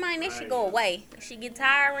nobody, man, that should go away. That should get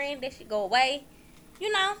tiring. That should go away.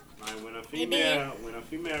 You know. Like when a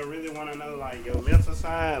female really want to know like your mental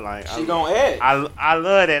side, like She gonna ask. I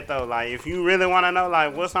love that though. Like if you really want to know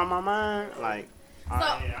like what's on my mind, like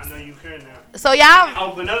I know you care now. So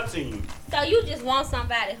y'all. Open up to you. So you just want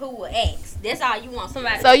somebody who will ask. That's all you want.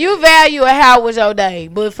 Somebody. So you value how was your day,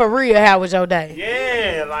 but for real, how was your day?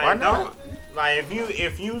 Yeah, Why like not? don't like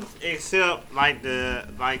if you accept like the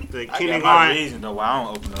I got my kindergarten. reason though why I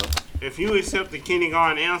don't open up. If you accept the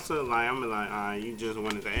kindergarten answer, like I'm like, you just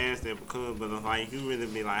wanted to ask that because, but if like you really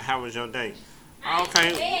be like, how was your day? I ain't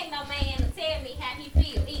Okay. beg no man to tell me how he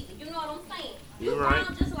feel either. You know what I'm saying? You You're right.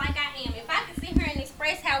 grown just like I am. If I can sit here and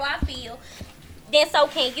express how I feel, then so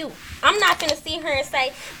can you. I'm not gonna sit here and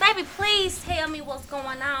say, baby, please tell me what's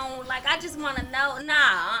going on. Like I just wanna know.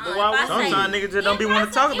 Nah. But why If I say- Sometimes niggas just don't be if I want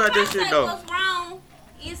to say- talk about if this I shit say though. What's wrong?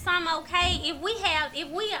 Is something okay? If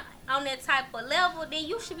we on that type of level, then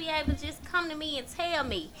you should be able to just come to me and tell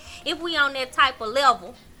me. If we on that type of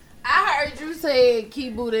level. I heard you say,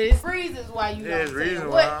 Kibu, that it's reasons why you There's don't reason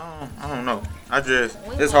tell. why I don't know.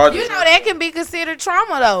 It's hard to You know that can be considered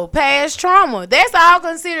trauma though, past trauma. That's all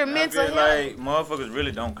considered I mental feel health. like motherfuckers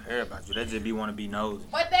really don't care about you. They just be want to be nosy.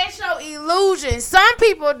 But they show illusion. Some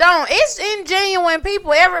people don't. It's ingenuine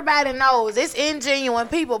people. Everybody knows it's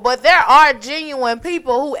ingenuine people. But there are genuine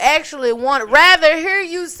people who actually want rather hear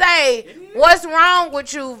you say what's wrong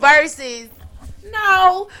with you versus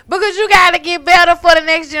no, because you got to get better for the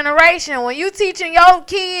next generation. When you teaching your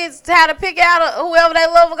kids how to pick out whoever they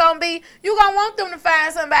love are going to be, you going to want them to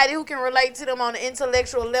find somebody who can relate to them on the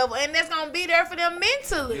intellectual level, and that's going to be there for them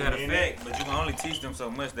mentally. You got a fact, but you can only teach them so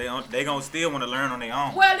much. They gonna still want to learn on their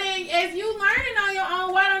own. Well, then, if you learning on your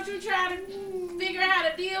own, why don't you try to figure out how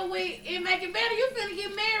to deal with and make it better. You finna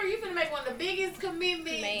get married. You finna make one of the biggest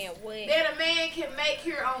commitments that a man can make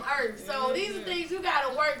here on earth. So these are things you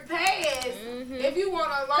gotta work past if you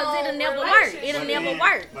want a long Because it'll never work. It'll never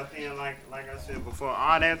work. But then, like I said before,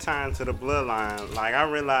 all that time to the bloodline, like I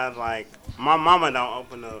realized, like my mama don't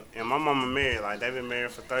open up, and my mama married, like they've been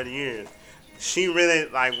married for 30 years. She really,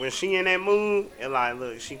 like when she in that mood, it like,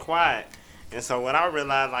 look, she quiet. And so what I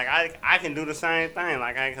realized, like I can do the same thing.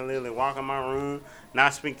 Like I can literally walk in my room,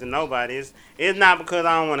 not speak to nobody. It's not because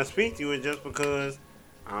I don't want to speak to you. It's just because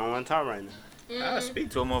I don't want to talk right now. I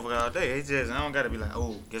speak to a motherfucker all day. It's just, I don't gotta be like,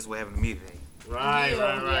 oh, guess what happened to me today. Right.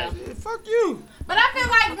 Yeah, fuck you. But I feel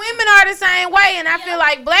like women are the same way, and I feel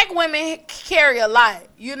like black women carry a lot,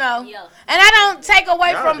 you know. Yeah. And I don't take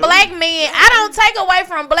away Y'all from do. black men. I don't take away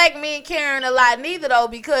from black men carrying a lot neither, though,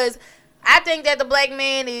 because I think that the black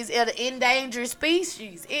man is an endangered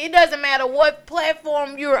species. It doesn't matter what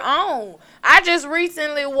platform you're on. I just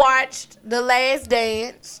recently watched The Last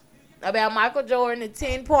Dance about Michael Jordan, the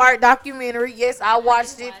 10-part documentary. Yes, I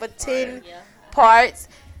watched it for 10 parts.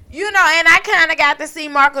 You know, and I kind of got to see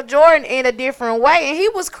Michael Jordan in a different way, and he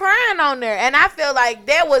was crying on there. And I feel like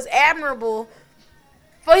that was admirable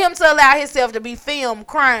for him to allow himself to be filmed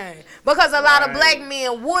crying, because a lot of black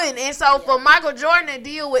men wouldn't. And so for Michael Jordan to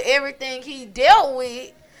deal with everything he dealt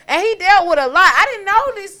with, and he dealt with a lot. I didn't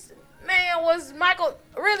know this man was Michael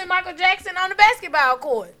Jackson on the basketball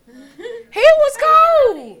court. He was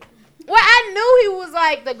cold. Well, I knew he was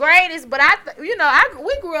like the greatest, but we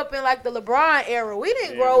grew up in like the LeBron era. We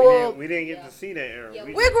didn't grow up. We didn't get to see that era.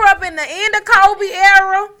 We grew up in the end of Kobe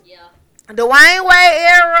era, Dwayne Wade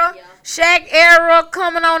era, Shaq era,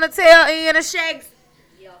 coming on the tail end of Shaq's.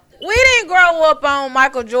 We didn't grow up on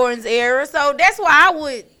Michael Jordan's era, so that's why I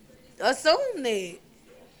would assume that.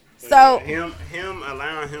 So him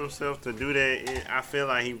allowing himself to do that, I feel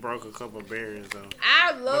like he broke a couple barriers though.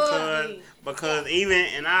 I love it. Because even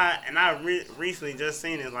and I recently just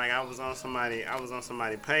seen it. Like I was on somebody's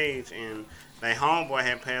page, and their homeboy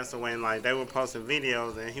had passed away, and like they were posting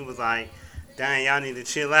videos, and he was like, "Dang, y'all need to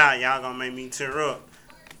chill out. Y'all gonna make me tear up."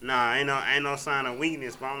 Nah, ain't no sign of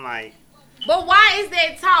weakness. But I'm like, but why is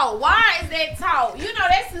that taught? Why is that taught? You know,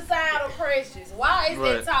 that's societal pressures. Why is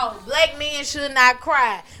that taught? Black men should not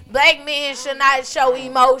cry. Black men should not show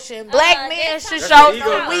emotion. Black men should show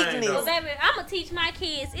some weakness. Well, baby, I'm going to teach my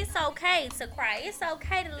kids it's okay to cry. It's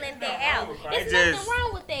okay to let that out. There's nothing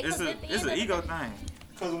wrong with that. It's an ego thing.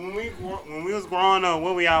 Cause when we was growing up,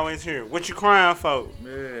 what we always hear? What you crying for?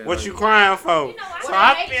 Yeah, what you crying for? You know, So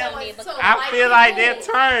I feel like that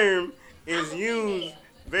term is used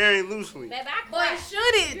very loosely. Baby, I But cry.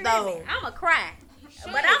 should it though? I'm a cry.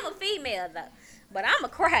 But I'm a female though. But I'm a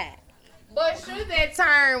cry. But should that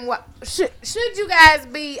term, should you guys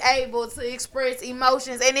be able to express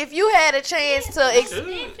emotions? And if you had a chance to,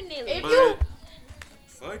 Definitely.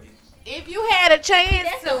 if you had a chance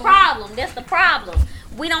That's to, the problem. That's the problem.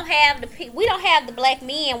 We don't have the black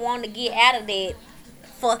men wanting to get out of that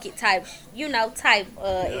fuck it type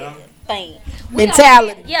thing.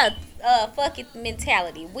 mentality. Fuck it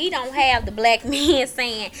mentality. We don't have the black men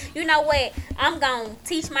saying, you know what, I'm gonna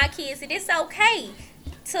teach my kids that it's okay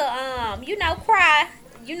to cry,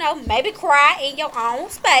 maybe cry in your own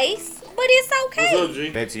space, but it's okay. What's up, G?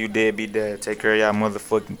 Back to you, deadbeat dad. Take care of y'all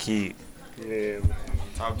motherfucking kid. Yeah.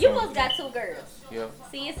 You must got 2 girls. Yeah.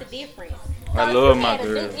 See, it's a difference. I if love you my had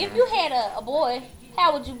girls. If you had a boy,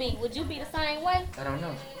 how would you be? Would you be the same way? I don't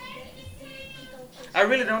know. I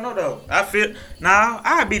really don't know though.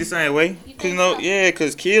 I'd be the same way.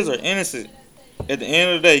 Cause kids are innocent. At the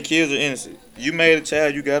end of the day, kids are innocent. You made a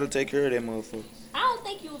child, you gotta take care of that motherfucker. I don't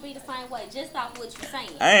think you would be the same way, just off what you're saying.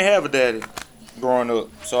 I ain't have a daddy growing up,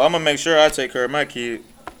 so I'm gonna make sure I take care of my kid.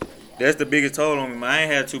 That's the biggest toll on me. I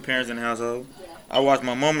ain't had 2 parents in the household. I watched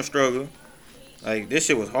my mama struggle. Like, this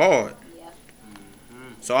shit was hard.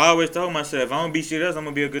 So I always told myself, if I don't be shit else, I'm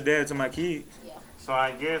gonna be a good dad to my kids. So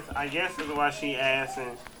I guess this is why she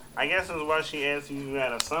asking. I guess this is why she asked if you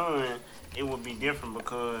had a son. It would be different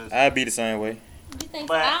because I'd be the same way. You think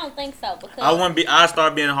so? I don't think so because I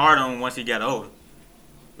start being hard on him once he got older.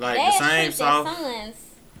 Like the same soft. Son's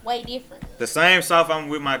way different. The same soft I'm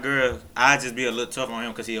with my girl. I just be a little tough on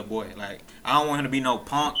him because he a boy. Like I don't want him to be no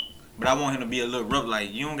punk, but I want him to be a little rough.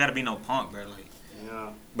 Like you don't gotta be no punk, bro. Like.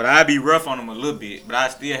 Yeah. But I be rough on him a little bit. But I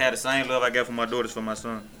still have the same love I got for my daughters for my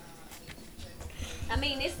son. I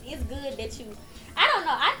mean, it's good that you. I don't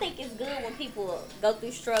know. I think it's good when people go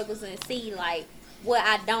through struggles and see like what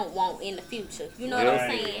I don't want in the future. You know what I'm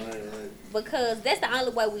saying? Right. Because that's the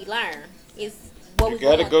only way we learn. Is what we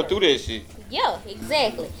gotta go through that shit. Yeah,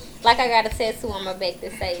 exactly. Like I got a tattoo on my back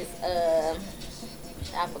that says,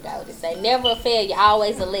 I forgot what to say. Never a failure,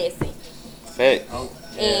 always a lesson. Fact.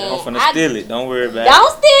 And I'm finna steal it. Don't worry about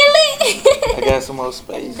don't steal it. it. I got some more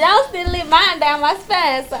space. Don't steal it. Mine down my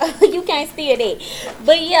spine, so you can't steal that.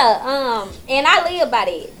 But yeah, and I live by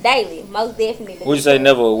that daily, most definitely. Would you say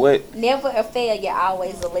never a what? Never a failure,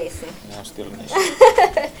 always a lesson. Yeah, I'm stealing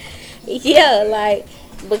that shit. Yeah, like,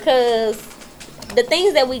 because the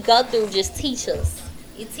things that we go through just teach us.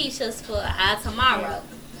 It teaches us for our tomorrow.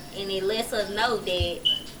 And it lets us know that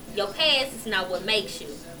your past is not what makes you,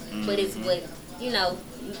 but it's what,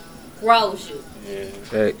 grows you. Yeah.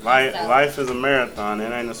 Hey. Life is a marathon.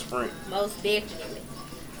 It ain't a sprint. Most definitely.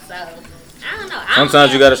 So, I don't know.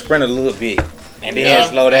 Sometimes you gotta sprint a little bit and then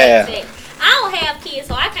slow down. Exactly. I don't have kids,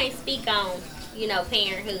 so I can't speak on,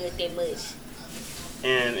 parenthood that much.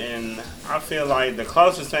 And I feel like the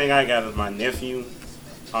closest thing I got is my nephew.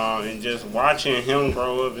 And just watching him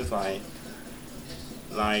grow up, it's like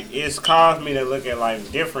it's caused me to look at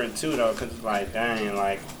life different too, though, because it's like, dang,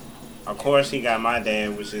 like, of course he got my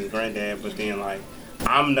dad, which is granddad, but then like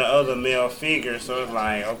I'm the other male figure, so it's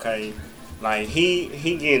like, okay, like he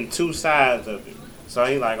getting two sides of it. So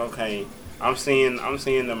he like, okay, I'm seeing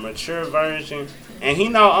the mature version, and he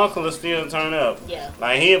know Uncle will still turn up. Yeah.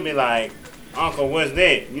 Like he'll be like, Uncle, what's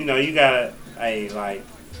that? You gotta, hey, like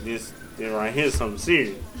this right here's something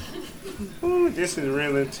serious. Ooh, this is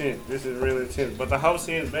real intense. But the host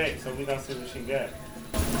is back, so we gonna see what she got.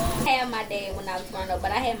 I had my dad when I was growing up,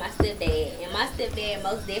 but I had my stepdad, and my stepdad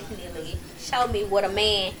most definitely showed me what a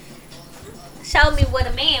man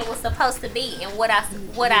was supposed to be, and what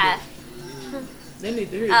I They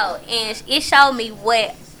need to hear. and it showed me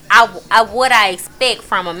what I expect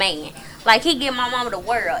from a man. Like, he give my mama the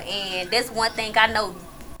world, and that's one thing I know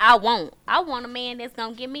I want. I want a man that's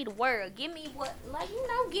gonna give me the world. Give me what,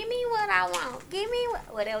 give me what I want. Give me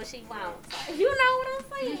whatever she wants. You know what I'm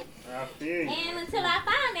saying? I feel you. And until I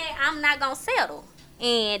find that, I'm not gonna settle.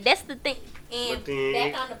 And that's the thing. And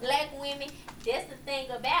back on the black women, that's the thing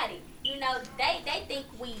about it. They think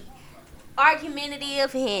we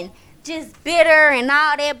argumentative and just bitter and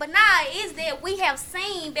all that, but nah, it's that we have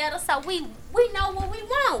seen better, so we know what we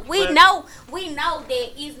want. We know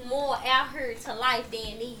that it's more out here to life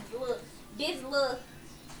than this little.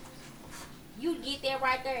 You get that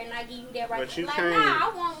right there, and I give you that right there. Like, nah,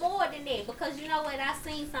 I want more than that, because you know what? I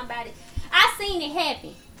seen it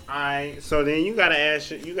happen. Alright, so then you gotta ask.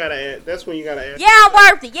 That's when you gotta ask. Yeah, I'm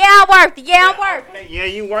worth it. Yeah,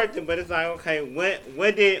 you worked it, but it's like, okay,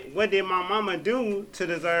 what did my mama do to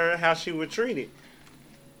deserve how she was treated?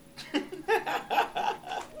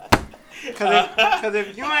 Cause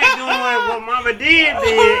if you ain't doing what mama did,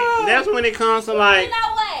 that's when it comes to like. You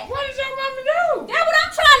know what? What did your mama do? That's what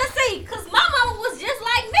I'm trying to see. Cause my mama was just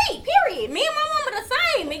like me. Period. Me and my mama the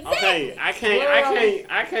same. Exactly. Okay,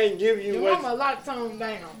 I can't give you Your what. mama a lot toned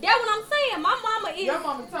down. That's what I'm saying. My mama is. Your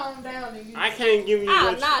mama toned down and you. I can't give you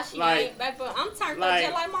Oh, what. nah, she like, ain't. Baby, I'm turned up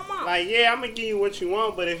just like my mom. Like, yeah, I'm gonna give you what you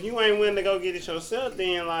want, but if you ain't willing to go get it yourself,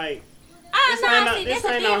 then like. This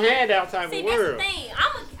ain't no handout type of world. That's the thing.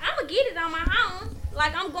 I'm gonna get it on my own.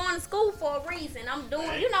 Like, I'm going to school for a reason. I'm doing,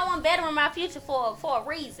 I'm bettering my future for a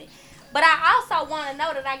reason. But I also want to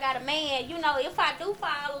know that I got a man, if I do fall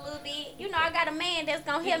a little bit, I got a man that's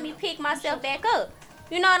gonna help me pick myself back up.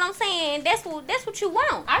 You know what I'm saying? That's what you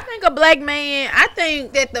want. I think a black man. I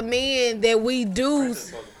think that the men that we do.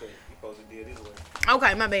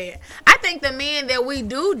 Okay, my bad. I think the men that we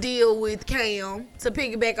do deal with, Cam, to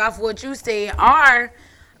piggyback off what you said, are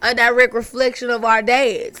a direct reflection of our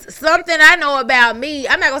dads. Something I know about me,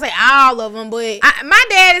 I'm not going to say all of them, but my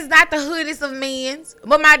dad is not the hoodest of men,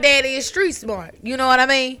 but my dad is street smart. You know what I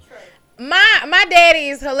mean? My daddy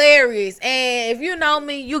is hilarious, and if you know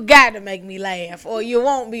me, you got to make me laugh, or you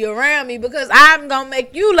won't be around me, because I'm going to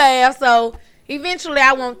make you laugh, so eventually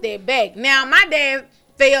I want that back. Now, my dad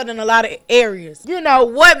failed in a lot of areas.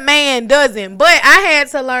 What man doesn't? But I had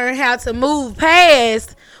to learn how to move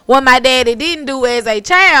past what my daddy didn't do as a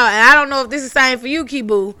child. And I don't know if this is the same for you,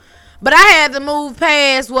 Kibu, but I had to move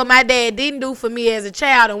past what my dad didn't do for me as a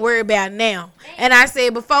child and worry about now. And I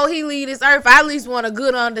said, before he leave this earth, I at least want a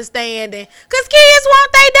good understanding. Because kids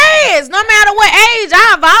want their dads, no matter what age.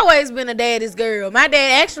 I've always been a daddy's girl. My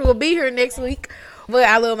dad actually will be here next week. But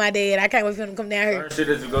I love my dad. I can't wait for him to come down here. Certain shit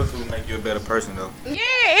that you go through make you a better person, though. Yeah,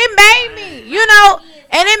 it made me,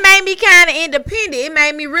 and it made me kind of independent. It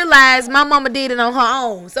made me realize my mama did it on her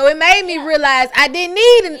own. So it made me realize I didn't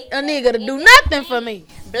need a nigga to do nothing for me.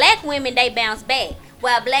 Black women, they bounce back.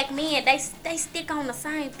 Well, black men, they stick on the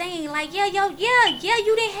same thing. Like, yeah, you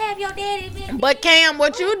didn't have your daddy. But Cam,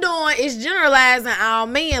 what you doing is generalizing all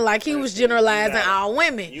men like he was generalizing all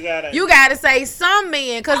women. You You gotta say some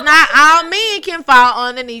men, because not all men can fall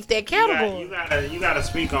underneath that category. You gotta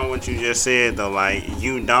speak on what you just said though. Like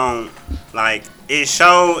you don't like it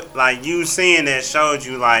showed like you seeing that showed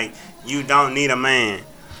you like you don't need a man.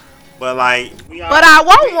 But like But I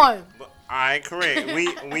want one. Alright, correct. We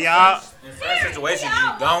all In certain situations,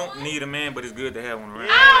 you don't need a man, but it's good to have one around.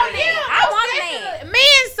 I want a man.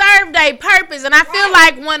 Men serve their purpose, and I feel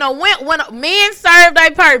like when men serve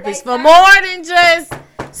their purpose for more than just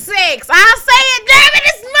sex. I'll say it, damn it,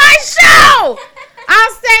 it's my show.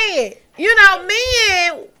 I'll say it. You know,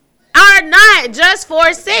 men are not just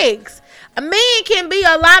for sex. A man can be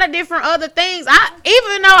a lot of different other things.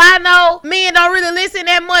 Even though I know men don't really listen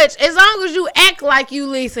that much, as long as you act like you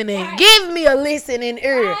listening, give me a listening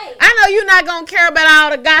ear. Right. I know you're not gonna care about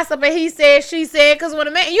all the gossip and he said, she said, because when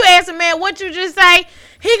a man, you ask a man what you just say,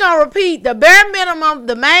 he gonna repeat the bare minimum,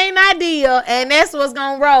 the main idea, and that's what's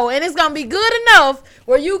gonna roll. And it's gonna be good enough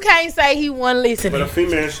where you can't say he wasn't listening. but a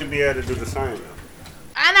female should be able to do the same though.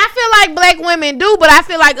 And I feel like black women do, but I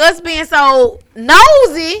feel like us being so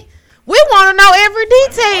nosy, we want to know every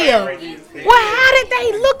detail. Well, how did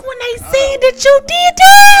they look when they said that you did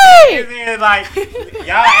that? And then like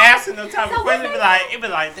y'all asking them type of questions, it be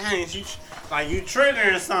like, dang, you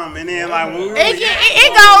triggering something, and then like when we really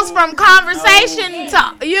It goes from conversation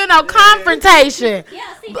to confrontation.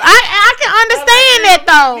 Yeah, see, I can understand that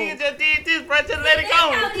though. nigga just did this, bro, just let it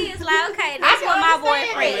go. It's like, okay, that's what my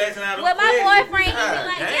boyfriend. With my boyfriend, he be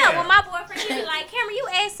like, with my boyfriend, he be like, Cameron, you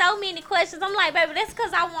ask so many questions. I'm like, baby, that's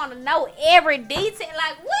because I want to know every detail.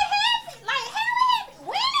 Like, what happened? Like, how it happened?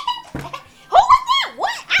 When it happened? Who was that?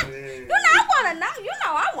 What? I want to know.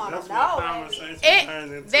 I want That's to what know. conversation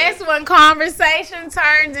turns into. That's when conversation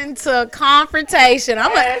turns into confrontation.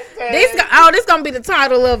 This gonna be the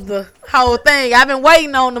title of the whole thing. I've been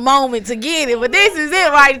waiting on the moment to get it, but this is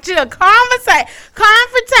it right here. Conversation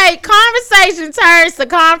turns to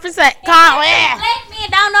conversation. Black men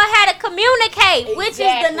don't know how to communicate, which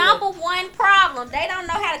is the number one problem. They don't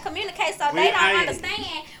know how to communicate, so they don't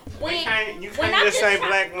understand. You can't just say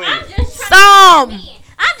black women. Some.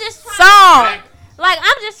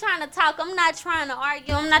 I'm just trying to talk. I'm not trying to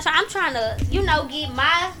argue. I'm trying to, get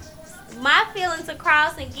my feelings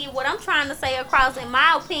across and get what I'm trying to say across in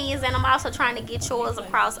my opinions, and I'm also trying to get yours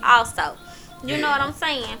across also. You know what I'm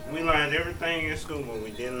saying? We learned everything in school, but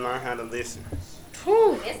we didn't learn how to listen.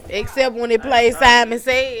 Except when it plays Simon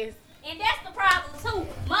Says. And that's the problem too.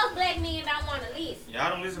 Most black men don't want to listen.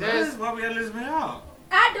 Y'all don't listen to us. Why we gotta listen to y'all?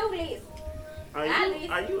 I do listen.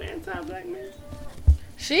 Are you anti-black man?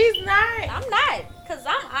 She's not. I'm not, cause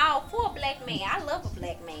I'm all for a black man. I love a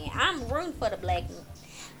black man. I'm rooting for the black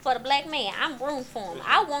man. I'm rooting for him.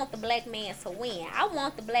 I want the black man to win. I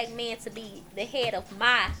want the black man to be the head of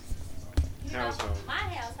my Household. my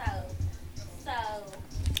household. So,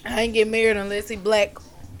 I ain't get married unless he black.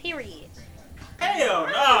 period. Hell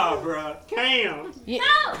no, bro. Cam. No, wait.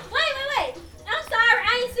 I'm sorry, I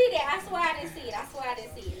didn't see that. I swear I didn't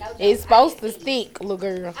see it. No joke. It's supposed to stick, little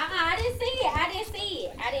girl. I didn't see it.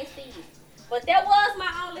 But that was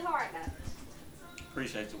my only heart now.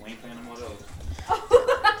 Appreciate you. We ain't playing no more of those. I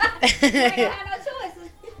ain't got no choices.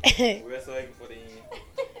 We're so for the end.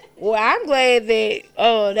 Well, I'm glad that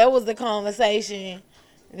that was the conversation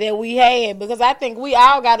that we had, because I think we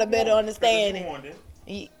all got a better understanding.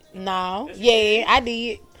 No, yeah, I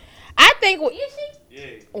did. I think Is she? Yeah.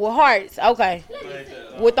 with hearts, okay.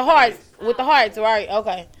 With the hearts, right?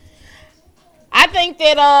 Okay. I think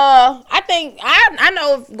that I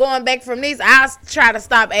know if going back from this, I'll try to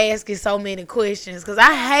stop asking so many questions, because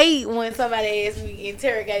I hate when somebody asks me,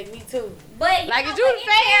 interrogate me too. But Like, know is you what?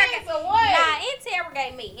 fast or what? Nah,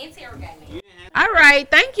 interrogate me. All right,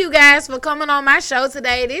 thank you guys for coming on my show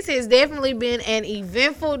today. This has definitely been an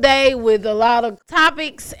eventful day with a lot of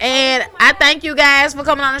topics, and I thank you guys for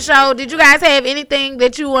coming on the show. Did you guys have anything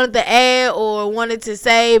that you wanted to add or wanted to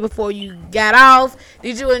say before you got off?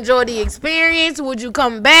 Did you enjoy the experience? Would you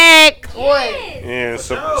come back? Yes. Yeah,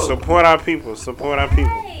 sure. support our people.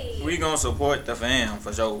 Hey. We gonna support the fam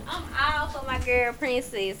for sure. I'm all for my girl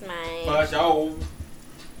Princess, man. For sure.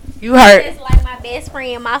 You heard. Just like my best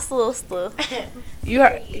friend, my sister. You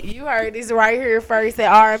heard this right here first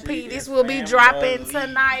at R&P. This will be dropping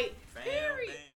tonight.